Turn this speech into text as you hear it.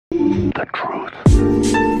the truth.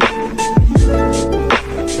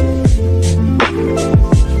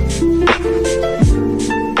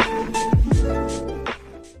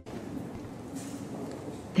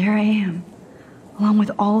 There I am, along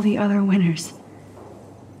with all the other winners.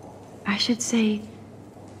 I should say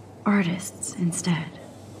artists instead.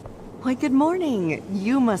 Why, good morning.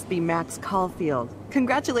 You must be Max Caulfield.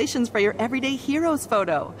 Congratulations for your Everyday Heroes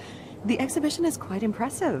photo. The exhibition is quite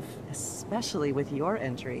impressive, especially with your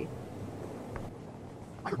entry.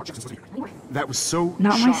 That was so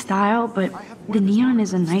Not my shocking. style, but the neon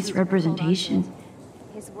is a nice representation.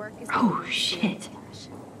 Oh, shit.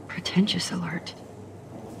 Pretentious alert.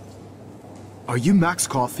 Are you Max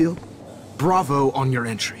Caulfield? Bravo on your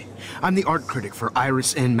entry. I'm the art critic for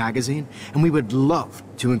Iris N magazine, and we would love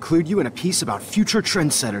to include you in a piece about future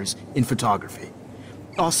trendsetters in photography.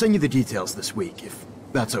 I'll send you the details this week, if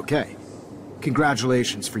that's okay.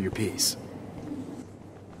 Congratulations for your piece.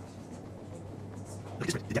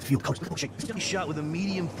 Shot with a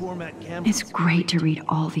medium format camera. It's great to read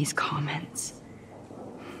all these comments.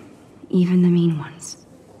 Even the mean ones.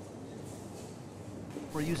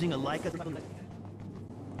 We're using a Leica.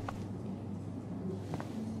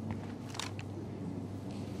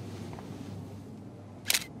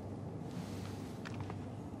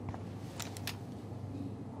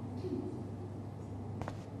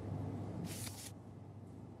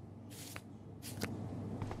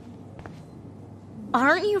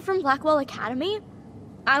 Aren't you from Blackwell Academy?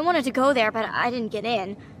 I wanted to go there, but I didn't get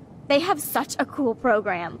in. They have such a cool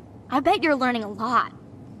program. I bet you're learning a lot.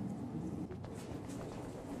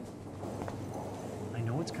 I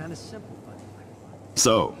know it's kind of simple, but...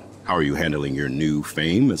 So, how are you handling your new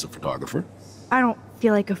fame as a photographer? I don't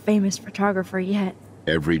feel like a famous photographer yet.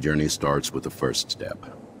 Every journey starts with the first step.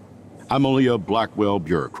 I'm only a Blackwell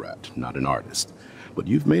bureaucrat, not an artist. But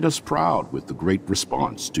you've made us proud with the great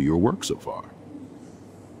response to your work so far.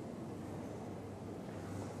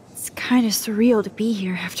 It's kind of surreal to be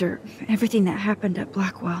here after everything that happened at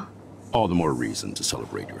Blackwell. All the more reason to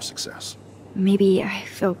celebrate your success. Maybe I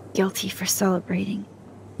feel guilty for celebrating.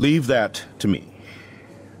 Leave that to me.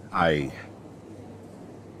 I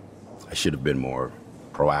should have been more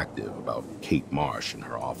proactive about Kate Marsh and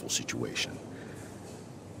her awful situation.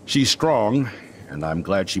 She's strong, and I'm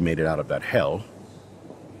glad she made it out of that hell.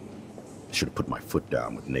 I should have put my foot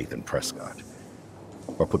down with Nathan Prescott.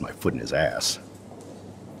 Or put my foot in his ass.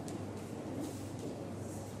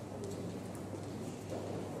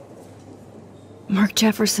 Mark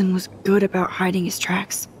Jefferson was good about hiding his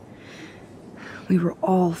tracks. We were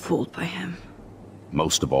all fooled by him.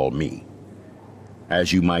 Most of all, me.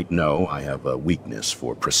 As you might know, I have a weakness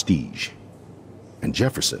for prestige. And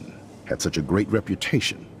Jefferson had such a great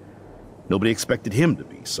reputation. Nobody expected him to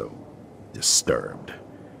be so disturbed.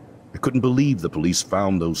 I couldn't believe the police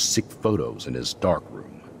found those sick photos in his dark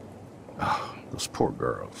room. Oh, those poor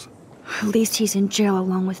girls. At least he's in jail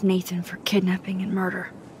along with Nathan for kidnapping and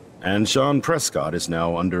murder. And Sean Prescott is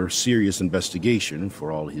now under serious investigation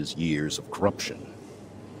for all his years of corruption.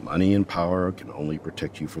 Money and power can only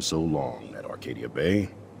protect you for so long at Arcadia Bay.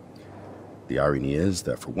 The irony is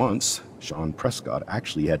that for once, Sean Prescott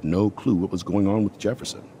actually had no clue what was going on with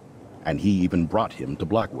Jefferson. And he even brought him to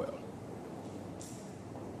Blackwell.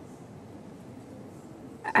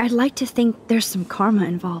 I'd like to think there's some karma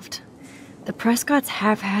involved. The Prescotts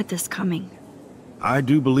have had this coming. I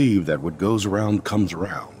do believe that what goes around comes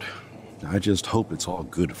around. I just hope it's all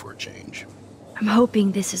good for a change. I'm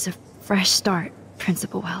hoping this is a fresh start,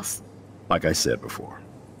 Principal Wells. Like I said before,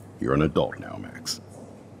 you're an adult now, Max.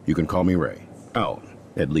 You can call me Ray. Oh,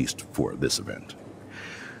 at least for this event.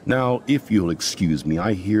 Now, if you'll excuse me,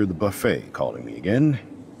 I hear the buffet calling me again.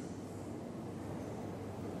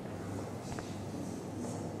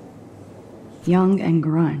 Young and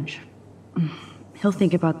grunge. He'll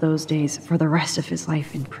think about those days for the rest of his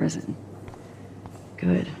life in prison.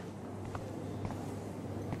 Good.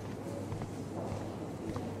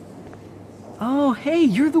 Oh, hey,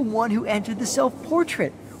 you're the one who entered the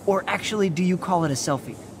self-portrait. Or actually, do you call it a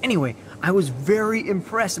selfie? Anyway, I was very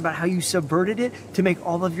impressed about how you subverted it to make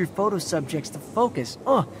all of your photo subjects the focus.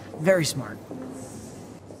 Oh, very smart.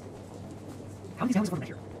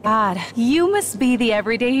 God, you must be the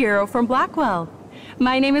everyday hero from Blackwell.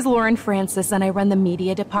 My name is Lauren Francis, and I run the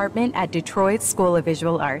media department at Detroit School of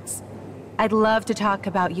Visual Arts. I'd love to talk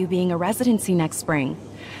about you being a residency next spring.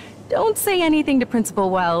 Don't say anything to Principal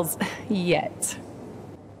Wells yet.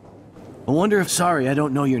 I wonder if sorry I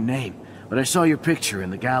don't know your name, but I saw your picture in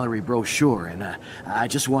the gallery brochure, and I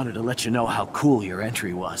just wanted to let you know how cool your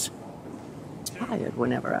entry was. Tired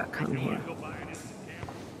whenever I come here.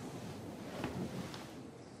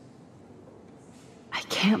 I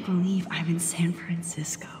can't believe I'm in San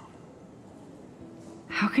Francisco.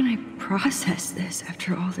 How can I process this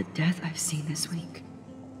after all the death I've seen this week?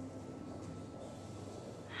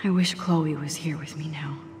 I wish Chloe was here with me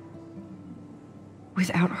now.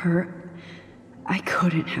 Without her, I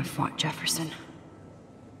couldn't have fought Jefferson.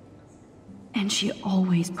 And she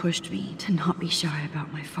always pushed me to not be shy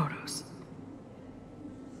about my photos.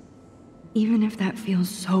 Even if that feels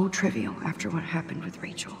so trivial after what happened with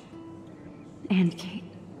Rachel and Kate.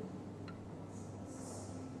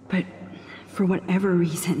 But for whatever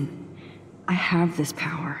reason, I have this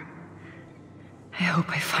power. I hope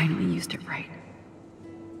I finally used it right.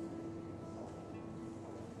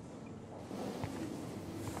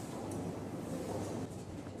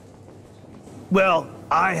 Well,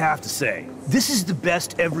 I have to say, this is the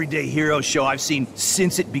best Everyday Hero show I've seen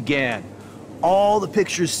since it began. All the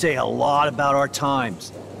pictures say a lot about our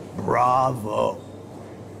times. Bravo.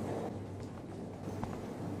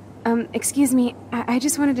 Excuse me, I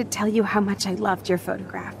just wanted to tell you how much I loved your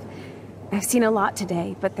photograph. I've seen a lot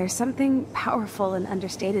today, but there's something powerful and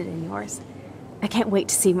understated in yours. I can't wait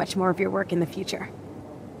to see much more of your work in the future.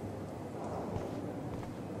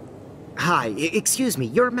 Hi, excuse me,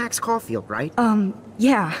 you're Max Caulfield, right?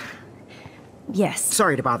 Yeah. Yes.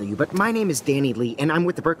 Sorry to bother you, but my name is Danny Lee, and I'm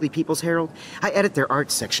with the Berkeley People's Herald. I edit their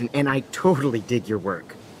arts section, and I totally dig your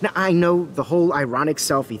work. Now, I know the whole ironic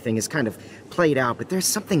selfie thing is kind of played out, but there's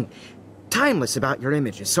something timeless about your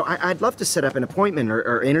images, so I'd love to set up an appointment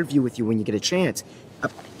or interview with you when you get a chance.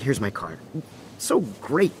 Here's my card. So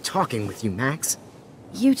great talking with you, Max.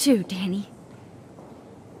 You too, Danny.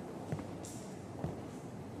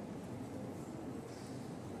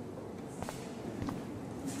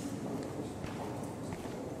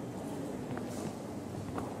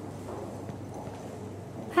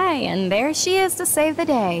 Hi, and there she is to save the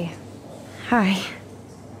day. Hi.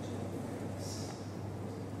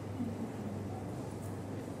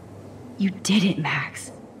 You did it,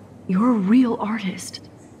 Max. You're a real artist.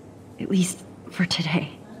 At least for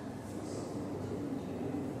today.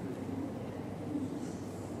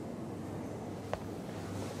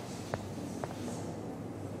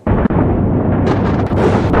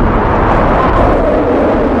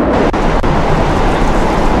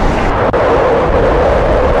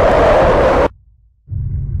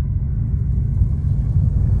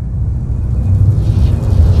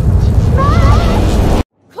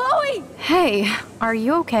 Hey, are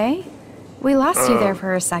you okay? We lost you there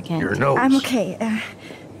for a second. Your nose. I'm okay.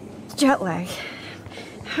 Jet lag.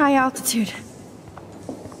 High altitude.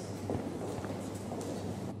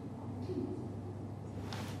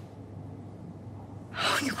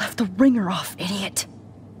 Oh, you left the ringer off, idiot.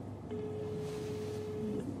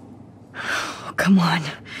 Oh, come on.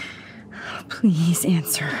 Please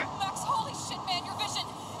answer. Max, holy shit, man, your vision.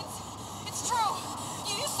 It's true.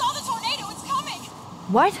 You saw the tornado. It's coming.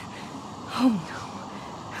 What? Oh no.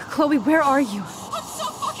 Chloe, where are you? I'm so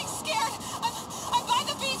fucking scared. I'm by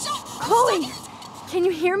the beach. Chloe! Can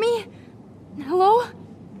you hear me? Hello?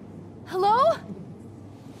 Hello?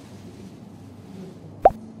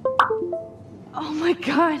 Oh my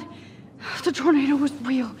god. The tornado was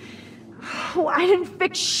real. Oh, I didn't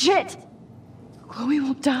fix shit. Chloe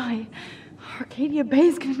will die. Arcadia Bay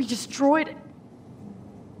is gonna be destroyed.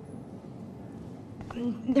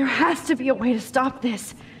 There has to be a way to stop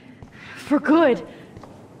this. For good.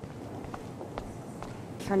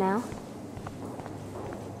 For now?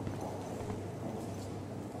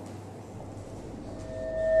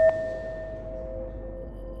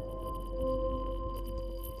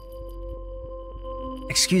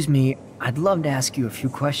 Excuse me, I'd love to ask you a few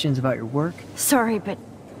questions about your work. Sorry, but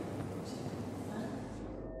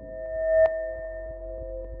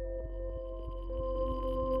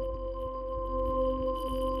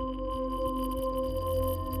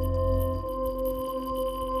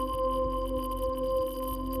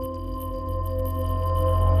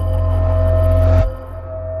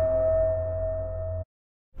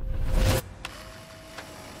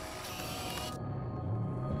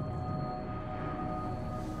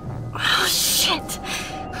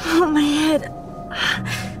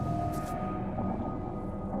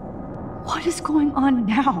what is going on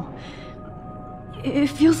now? It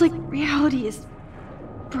feels like reality is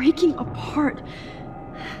breaking apart.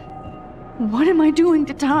 What am I doing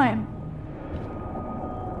to time?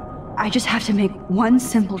 I just have to make one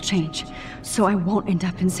simple change, so I won't end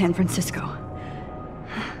up in San Francisco.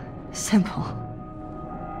 Simple.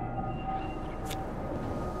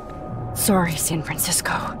 Sorry, San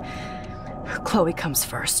Francisco. Chloe comes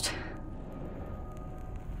first.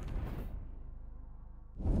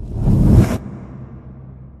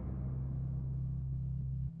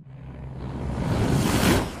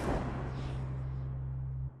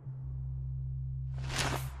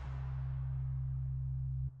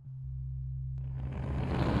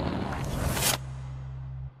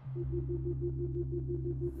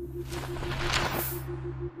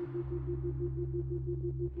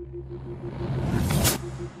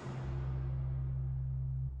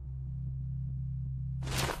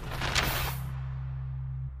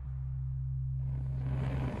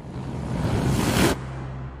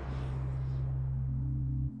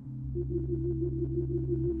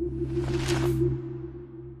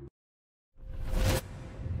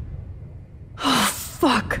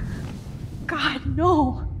 Fuck. God,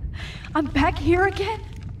 no. I'm back here again?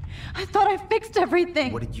 I thought I fixed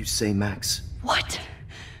everything. What did you say, Max? What?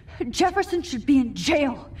 Jefferson should be in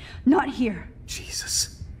jail, not here.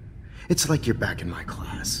 Jesus. It's like you're back in my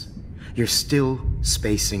class. You're still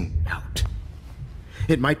spacing out.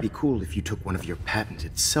 It might be cool if you took one of your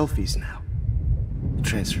patented selfies now. The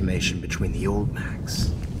transformation between the old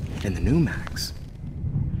Max and the new Max.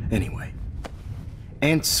 Anyway,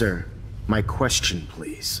 answer my question,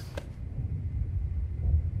 please.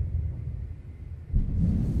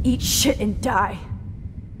 Eat shit and die.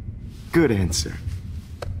 Good answer.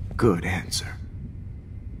 Good answer.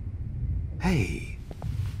 Hey,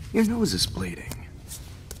 your nose is bleeding.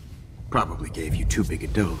 Probably gave you too big a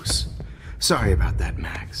dose. Sorry about that,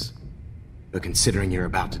 Max. But considering you're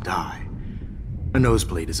about to die, a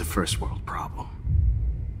nosebleed is a first world problem.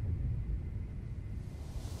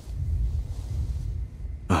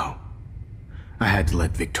 Oh. I had to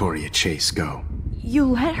let Victoria Chase go. You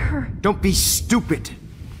let her? Don't be stupid,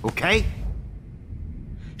 okay?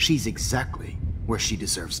 She's exactly where she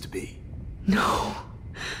deserves to be. No.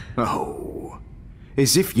 Oh,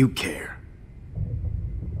 as if you care.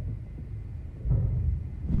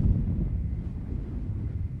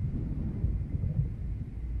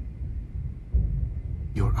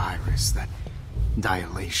 Your iris, that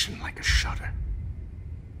dilation like a shutter.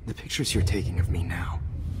 The pictures you're taking of me now.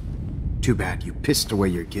 Too bad you pissed away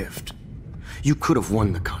your gift. You could have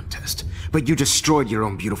won the contest, but you destroyed your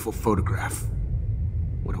own beautiful photograph.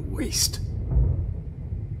 What a waste.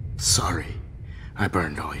 Sorry, I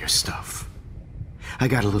burned all your stuff. I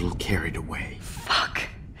got a little carried away. Fuck.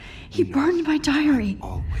 He burned my diary.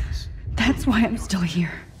 Always. That's why I'm still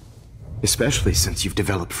here. Especially since you've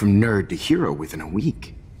developed from nerd to hero within a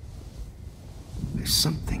week. There's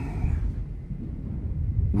something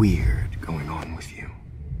weird going on with you.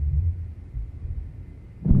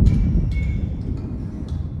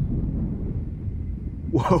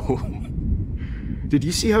 Whoa! Did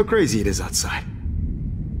you see how crazy it is outside?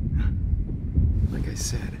 Like I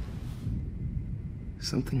said,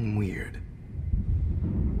 something weird.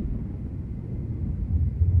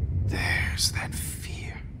 There's that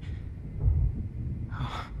fear.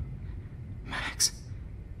 Oh, Max,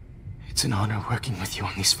 it's an honor working with you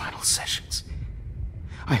on these final sessions.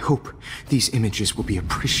 I hope these images will be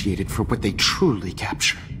appreciated for what they truly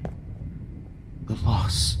capture. The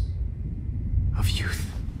loss of youth.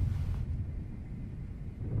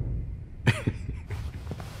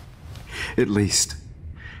 At least,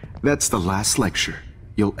 that's the last lecture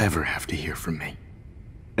you'll ever have to hear from me.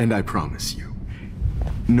 And I promise you,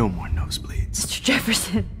 no more nosebleeds. Mr.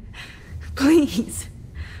 Jefferson, please,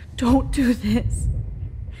 don't do this.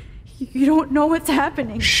 You don't know what's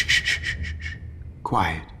happening. Shh, shh, shh, shh, shh.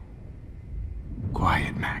 Quiet.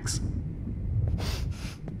 Quiet, Max.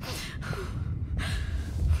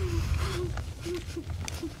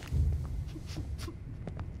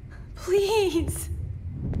 Please,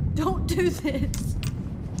 don't do this.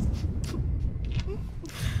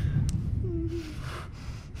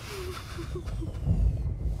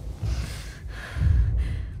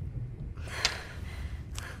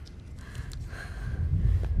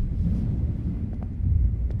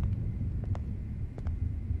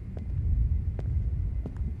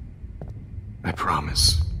 I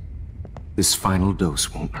promise, this final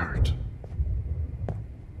dose won't hurt.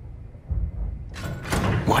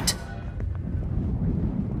 What?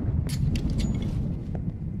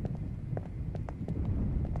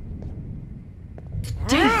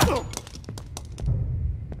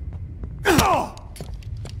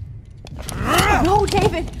 No,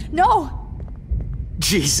 David, no!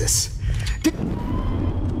 Jesus!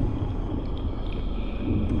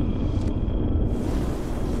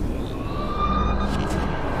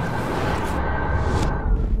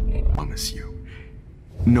 Promise you,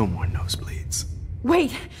 no more nosebleeds.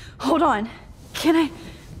 Wait, hold on. Can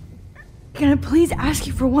I please ask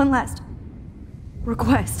you for one last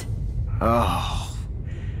request? Oh,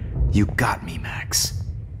 you got me, Max.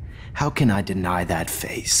 How can I deny that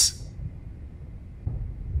face?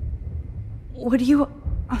 Would you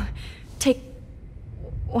take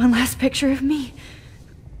one last picture of me?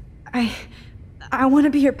 I want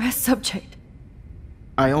to be your best subject.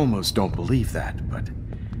 I almost don't believe that, but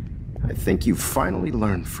I think you've finally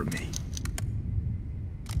learned from me.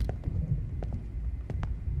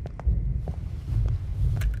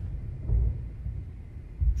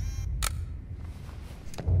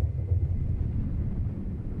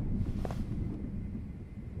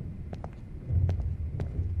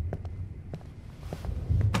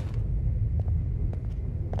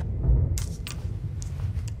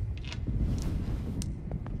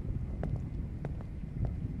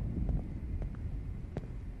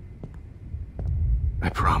 I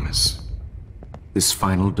promise, this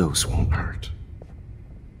final dose won't hurt.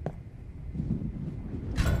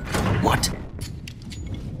 What?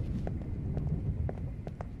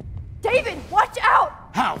 David, watch out!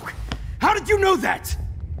 How? How did you know that?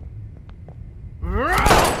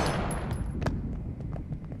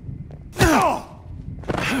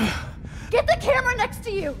 Get the camera next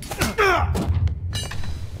to you!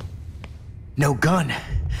 No gun,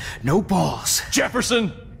 no balls.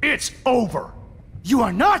 Jefferson, it's over! You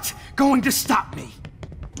are not going to stop me!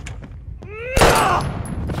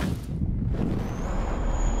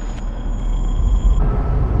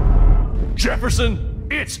 Jefferson,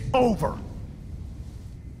 it's over!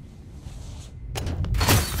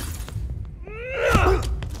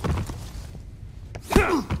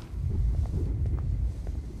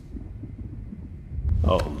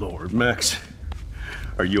 Oh, Lord, Max.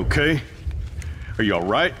 Are you okay? Are you all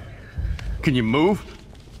right? Can you move?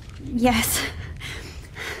 Yes.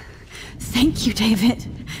 Thank you, David.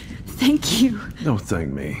 Thank you. Don't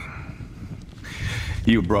thank me.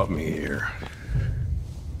 You brought me here.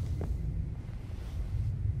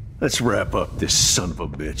 Let's wrap up this son of a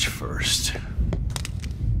bitch first.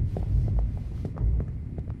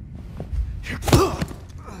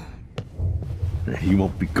 He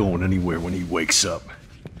won't be going anywhere when he wakes up.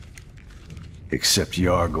 Except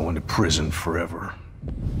you are going to prison forever.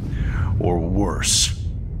 Or worse.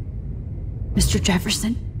 Mr.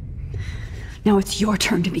 Jefferson, now it's your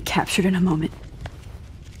turn to be captured in a moment.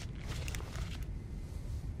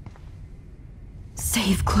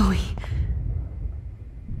 Save Chloe.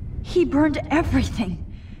 He burned everything,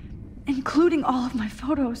 including all of my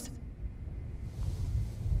photos.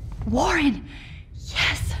 Warren!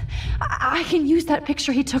 Yes! I can use that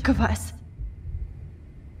picture he took of us.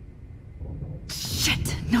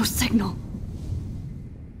 Shit, no signal.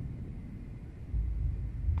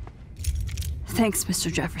 Thanks,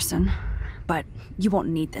 Mr. Jefferson, but you won't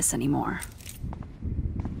need this anymore.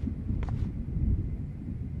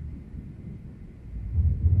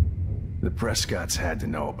 The Prescotts had to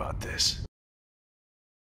know about this.